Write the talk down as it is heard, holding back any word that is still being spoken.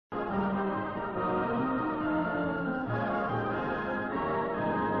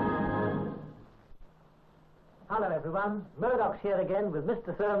Hello, everyone. Murdoch's here again with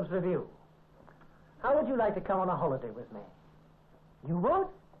Mr. Thurm's review. How would you like to come on a holiday with me? You would?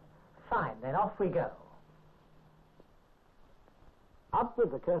 Fine, then off we go. Up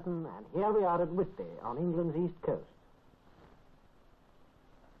with the curtain, and here we are at Whitby, on England's east coast.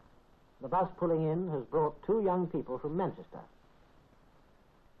 The bus pulling in has brought two young people from Manchester.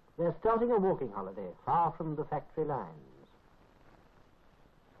 They're starting a walking holiday, far from the factory lines.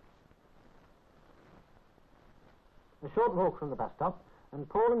 A short walk from the bus stop, and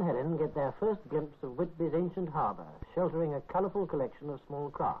Paul and Helen get their first glimpse of Whitby's ancient harbour, sheltering a colourful collection of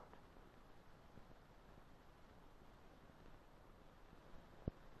small craft.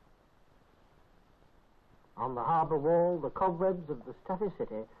 On the harbour wall, the cobwebs of the stuffy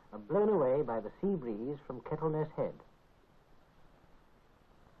city are blown away by the sea breeze from Kettleness Head.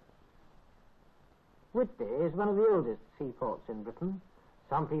 Whitby is one of the oldest seaports in Britain.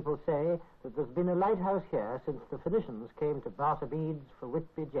 Some people say that there's been a lighthouse here since the Phoenicians came to barter beads for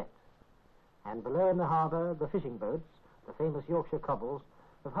Whitby jet. And below in the harbour, the fishing boats, the famous Yorkshire cobbles,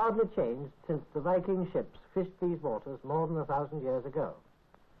 have hardly changed since the Viking ships fished these waters more than 1,000 years ago.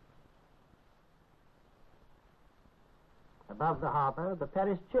 Above the harbour, the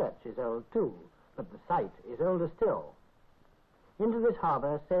parish church is old too, but the site is older still. Into this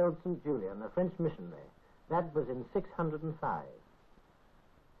harbour sailed St. Julian, a French missionary. That was in 605.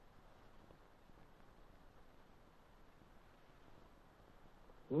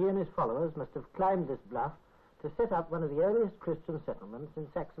 He and his followers must have climbed this bluff to set up one of the earliest Christian settlements in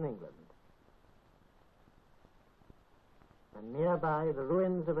Saxon England. And nearby, the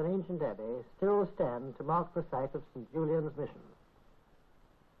ruins of an ancient abbey still stand to mark the site of St. Julian's mission.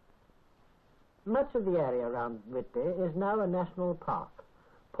 Much of the area around Whitby is now a national park.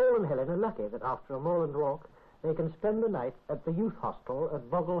 Paul and Helen are lucky that after a moorland walk, they can spend the night at the youth hostel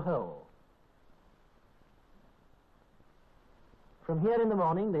at Boggle Hole. From here in the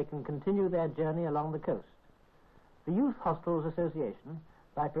morning, they can continue their journey along the coast. The Youth Hostels Association,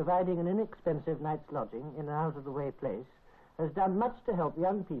 by providing an inexpensive night's lodging in an out-of-the-way place, has done much to help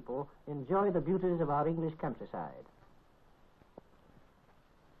young people enjoy the beauties of our English countryside.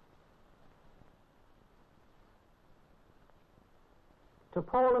 To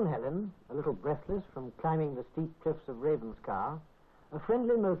Paul and Helen, a little breathless from climbing the steep cliffs of Ravenscar, a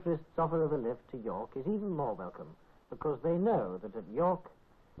friendly motorist's offer of a lift to York is even more welcome, because they know that at York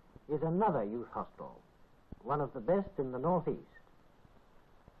is another youth hostel, one of the best in the northeast.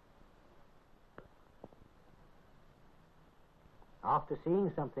 After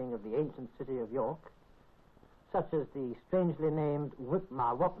seeing something of the ancient city of York, such as the strangely named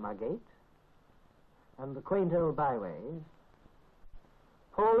Whitma Gate and the quaint old byways,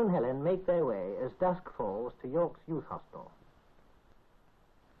 Paul and Helen make their way as dusk falls to York's youth hostel.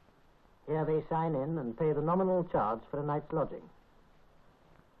 Here they sign in and pay the nominal charge for a night's lodging.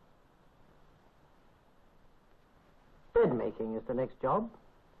 Bed making is the next job.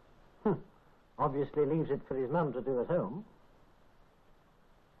 Obviously leaves it for his mum to do at home.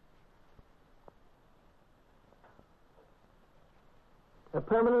 A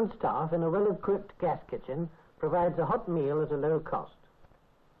permanent staff in a well-equipped gas kitchen provides a hot meal at a low cost.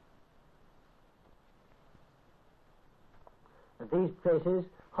 At these places,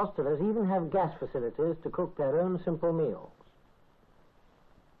 hostelers even have gas facilities to cook their own simple meals.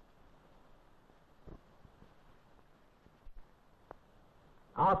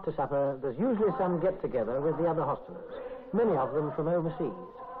 After supper, there's usually some get-together with the other hostelers, many of them from overseas.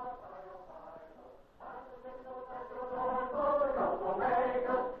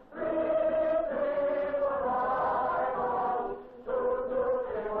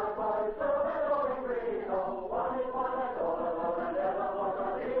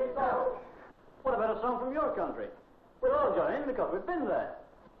 We'll all join in because we've been there.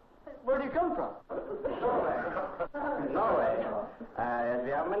 Where do you come from? Norway. Yes, we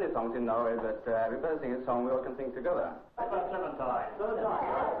have many songs in Norway, but we better sing a song we all can sing together.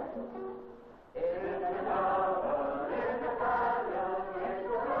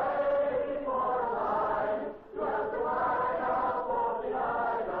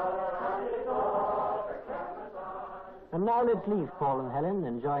 And now let's leave Paul and Helen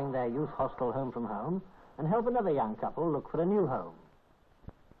enjoying their youth hostel home from home and help another young couple look for a new home.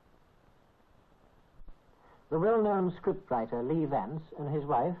 The well-known scriptwriter Lee Vance and his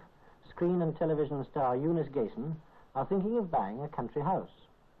wife, screen and television star Eunice Gayson, are thinking of buying a country house.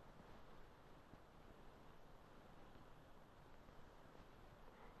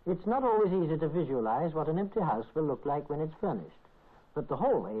 It's not always easy to visualize what an empty house will look like when it's furnished, but the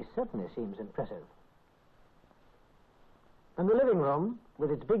hallway certainly seems impressive. And the living room,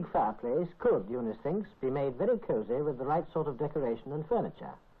 with its big fireplace, could, Eunice thinks, be made very cosy with the right sort of decoration and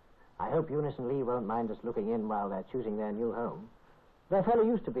furniture. I hope Eunice and Lee won't mind us looking in while they're choosing their new home. They're fairly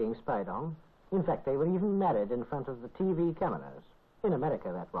used to being spied on. In fact, they were even married in front of the TV cameras. In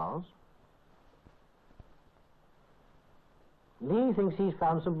America, that was. Lee thinks he's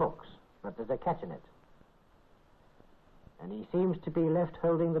found some books, but there's a catch in it. And he seems to be left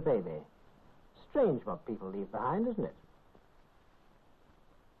holding the baby. Strange what people leave behind, isn't it?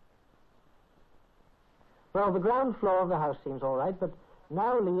 Well, the ground floor of the house seems all right, but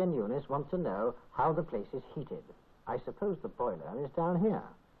now Lee and Eunice want to know how the place is heated. I suppose the boiler is down here.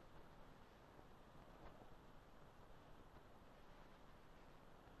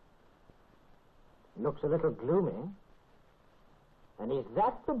 Looks a little gloomy. And is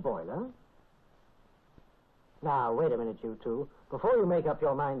that the boiler? Now, wait a minute, you two. Before you make up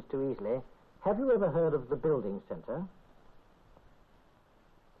your minds too easily, have you ever heard of the Building Centre?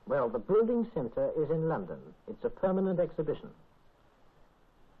 Well, the Building Centre is in London. It's a permanent exhibition.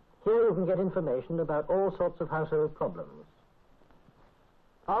 Here you can get information about all sorts of household problems.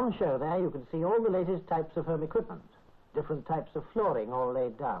 On show there, you can see all the latest types of home equipment, different types of flooring all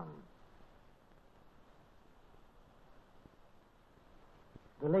laid down.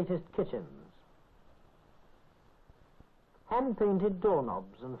 The latest kitchens. Hand-painted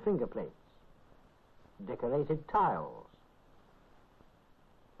doorknobs and finger plates. Decorated tiles.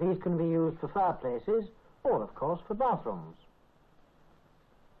 These can be used for fireplaces or, of course, for bathrooms.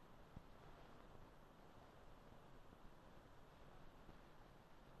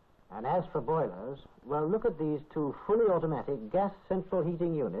 And as for boilers, well, look at these two fully automatic gas central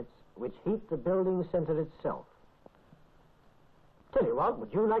heating units which heat the building centre itself. Tell you what,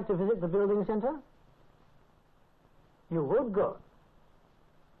 would you like to visit the building centre? You would? Good.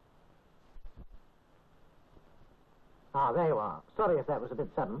 Ah, there you are. Sorry if that was a bit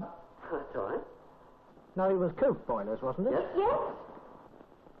sudden. That's all right. No, it was coke boilers, wasn't it? Yes. Yes?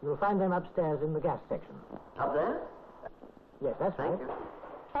 You'll find them upstairs in the gas section. Up there? Yes, that's right. Thank you.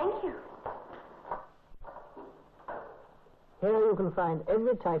 Thank you. Here you can find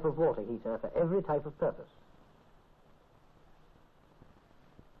every type of water heater for every type of purpose.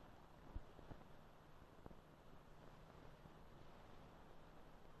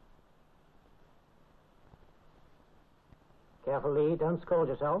 Careful, Lee, don't scald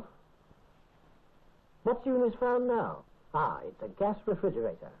yourself. What's Eunice found now? Ah, it's a gas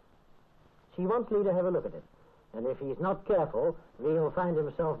refrigerator. She wants Lee to have a look at it. And if he's not careful, Lee will find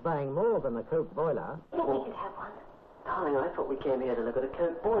himself buying more than a coke boiler. Yes, we could have one. Darling, I thought we came here to look at a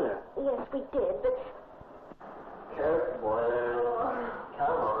coke boiler. Yes, we did, but... Coke boiler. Come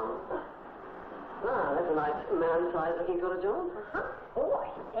on. Ah, that's a nice man-sized looking sort of job. Uh-huh. Oh,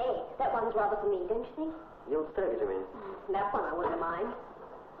 I say, that one's rather for me, don't you think? The old stoker, you mean? That one I wouldn't mind.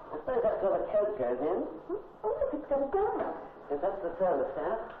 I suppose that's where the coke goes in. Oh, look, it's got a gun. Yes, that's the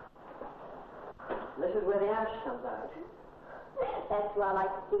thermostat. This is where the ash comes out. That's where I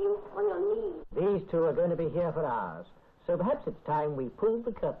like to see you on your knees. These two are going to be here for hours, so perhaps it's time we pulled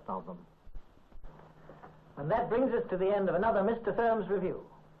the curtain on them. And that brings us to the end of another Mr. Firm's review.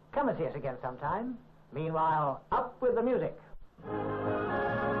 Come and see us again sometime. Meanwhile, up with the music.